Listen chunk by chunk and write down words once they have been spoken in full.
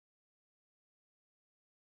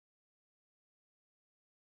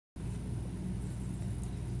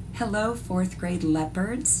Hello, fourth grade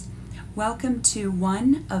leopards. Welcome to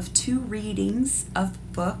one of two readings of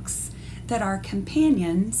books that are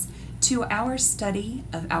companions to our study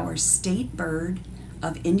of our state bird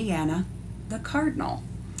of Indiana, the cardinal.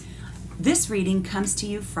 This reading comes to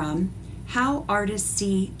you from How Artists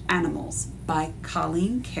See Animals by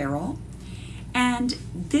Colleen Carroll, and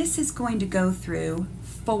this is going to go through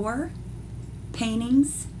 4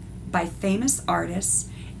 paintings by famous artists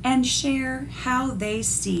and share how they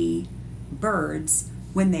see birds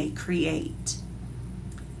when they create.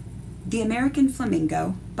 The American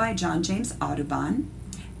Flamingo by John James Audubon.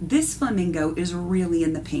 This flamingo is really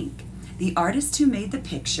in the pink. The artist who made the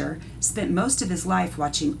picture spent most of his life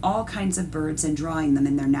watching all kinds of birds and drawing them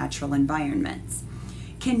in their natural environments.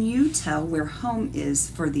 Can you tell where home is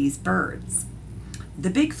for these birds? The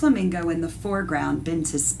big flamingo in the foreground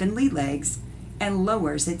bends his spindly legs and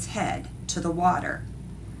lowers its head to the water.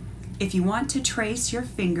 If you want to trace your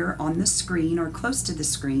finger on the screen or close to the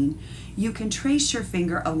screen, you can trace your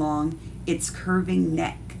finger along its curving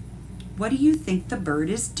neck. What do you think the bird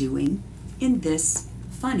is doing in this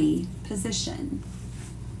funny position?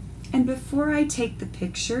 And before I take the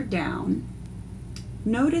picture down,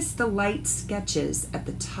 notice the light sketches at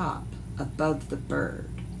the top above the bird.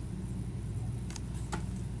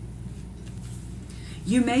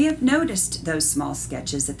 You may have noticed those small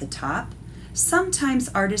sketches at the top. Sometimes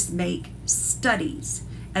artists make studies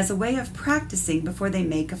as a way of practicing before they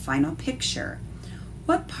make a final picture.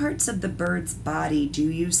 What parts of the bird's body do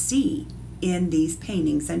you see in these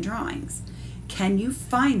paintings and drawings? Can you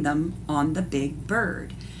find them on the big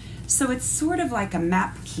bird? So it's sort of like a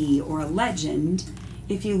map key or a legend.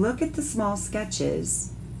 If you look at the small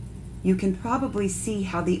sketches, you can probably see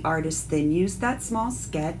how the artist then used that small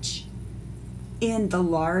sketch in the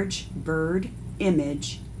large bird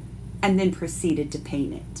image and then proceeded to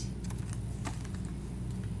paint it.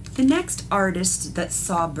 The next artist that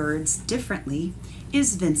saw birds differently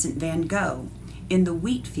is Vincent van Gogh in the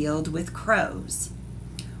wheat field with crows.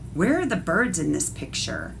 Where are the birds in this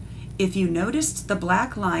picture? If you noticed the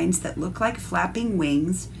black lines that look like flapping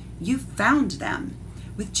wings, you found them.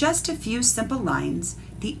 With just a few simple lines,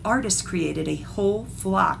 the artist created a whole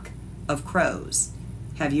flock of crows.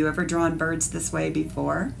 Have you ever drawn birds this way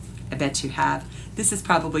before? I bet you have. This is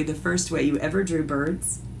probably the first way you ever drew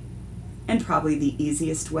birds, and probably the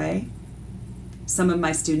easiest way. Some of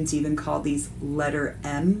my students even call these letter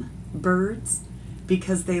M birds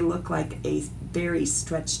because they look like a very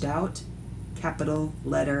stretched out capital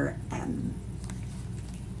letter M.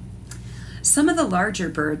 Some of the larger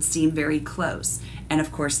birds seem very close, and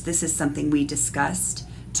of course this is something we discussed,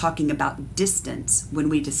 talking about distance when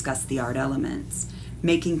we discuss the art elements.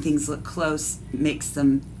 Making things look close makes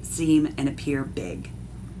them seem and appear big.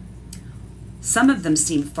 Some of them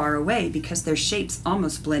seem far away because their shapes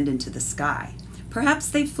almost blend into the sky. Perhaps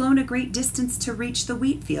they've flown a great distance to reach the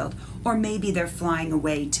wheat field, or maybe they're flying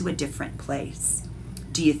away to a different place.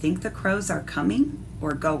 Do you think the crows are coming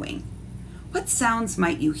or going? What sounds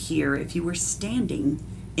might you hear if you were standing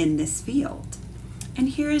in this field? And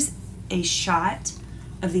here's a shot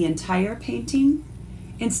of the entire painting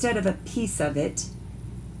instead of a piece of it.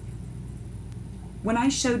 When I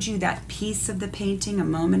showed you that piece of the painting a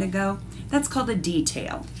moment ago, that's called a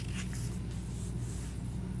detail.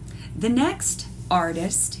 The next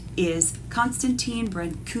artist is Konstantin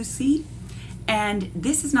Brancusi, and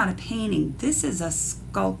this is not a painting, this is a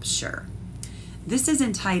sculpture. This is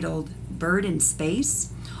entitled Bird in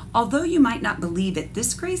Space. Although you might not believe it,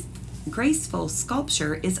 this graceful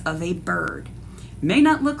sculpture is of a bird. May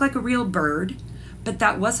not look like a real bird, but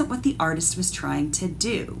that wasn't what the artist was trying to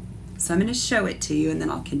do. So I'm going to show it to you and then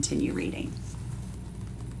I'll continue reading.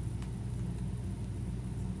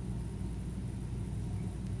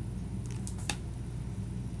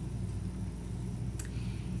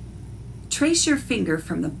 Trace your finger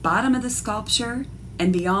from the bottom of the sculpture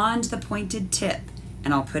and beyond the pointed tip,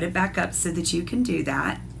 and I'll put it back up so that you can do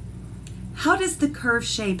that. How does the curved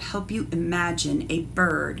shape help you imagine a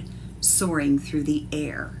bird soaring through the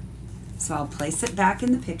air? So I'll place it back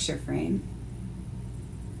in the picture frame.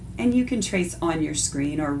 And you can trace on your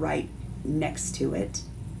screen or right next to it.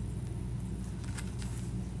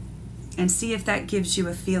 And see if that gives you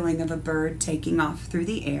a feeling of a bird taking off through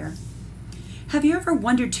the air. Have you ever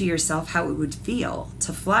wondered to yourself how it would feel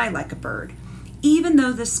to fly like a bird? Even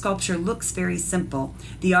though this sculpture looks very simple,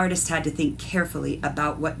 the artist had to think carefully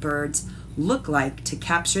about what birds look like to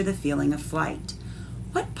capture the feeling of flight.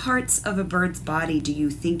 What parts of a bird's body do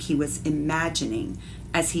you think he was imagining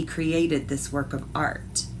as he created this work of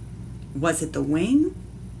art? Was it the wing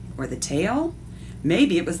or the tail?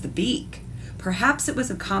 Maybe it was the beak. Perhaps it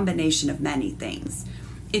was a combination of many things.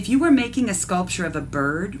 If you were making a sculpture of a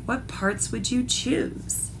bird, what parts would you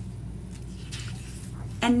choose?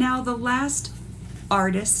 And now the last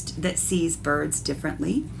artist that sees birds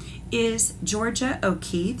differently is Georgia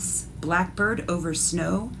O'Keeffe's Blackbird Over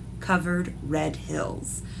Snow-Covered Red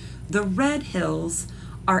Hills. The red hills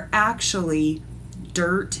are actually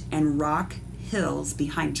dirt and rock hills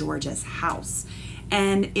behind Georgia's house.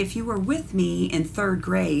 And if you were with me in 3rd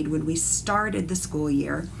grade when we started the school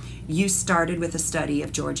year, you started with a study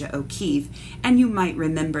of Georgia O'Keeffe, and you might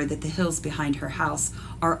remember that the hills behind her house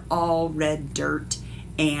are all red dirt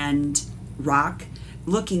and rock,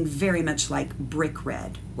 looking very much like brick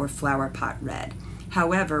red or flower pot red.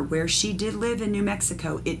 However, where she did live in New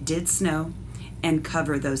Mexico, it did snow and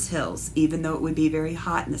cover those hills, even though it would be very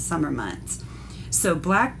hot in the summer months. So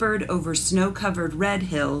Blackbird Over Snow-Covered Red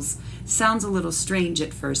Hills sounds a little strange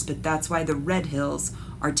at first, but that's why the red hills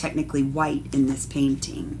are technically white in this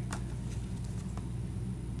painting.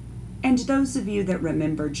 And those of you that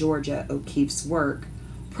remember Georgia O'Keeffe's work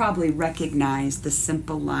probably recognize the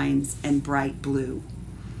simple lines and bright blue.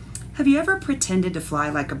 Have you ever pretended to fly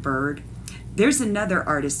like a bird? There's another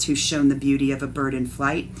artist who's shown the beauty of a bird in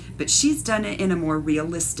flight, but she's done it in a more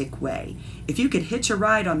realistic way. If you could hitch a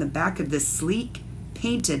ride on the back of this sleek,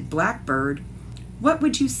 painted blackbird, what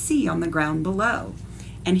would you see on the ground below?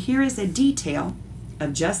 And here is a detail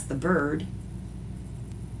of just the bird.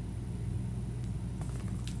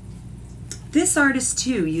 This artist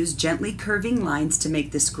too used gently curving lines to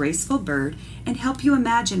make this graceful bird and help you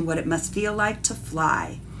imagine what it must feel like to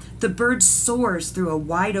fly. The bird soars through a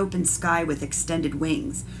wide open sky with extended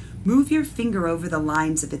wings. Move your finger over the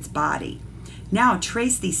lines of its body. Now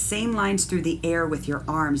trace these same lines through the air with your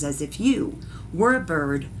arms as if you were a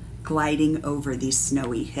bird gliding over these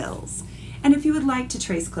snowy hills. And if you would like to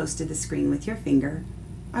trace close to the screen with your finger,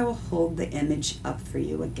 I will hold the image up for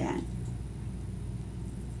you again.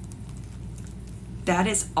 That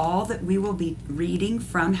is all that we will be reading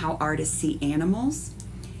from How Artists See Animals.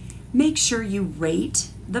 Make sure you rate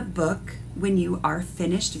the book when you are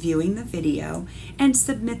finished viewing the video and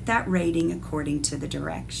submit that rating according to the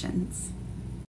directions.